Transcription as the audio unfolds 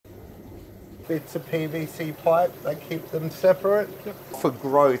bits of PVC pipe, they keep them separate. For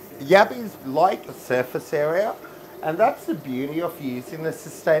growth, yabbies like a surface area, and that's the beauty of using a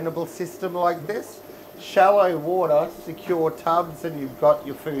sustainable system like this. Shallow water, secure tubs, and you've got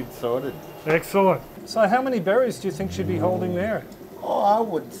your food sorted. Excellent. So how many berries do you think she'd be holding there? Oh, I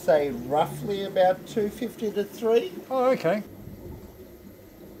would say roughly about 250 to 3. Oh, okay.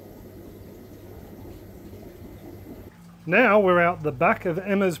 Now we're out the back of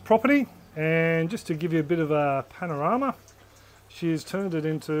Emma's property, and just to give you a bit of a panorama, she's turned it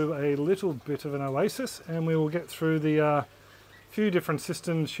into a little bit of an oasis, and we will get through the few different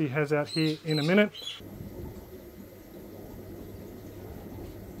systems she has out here in a minute.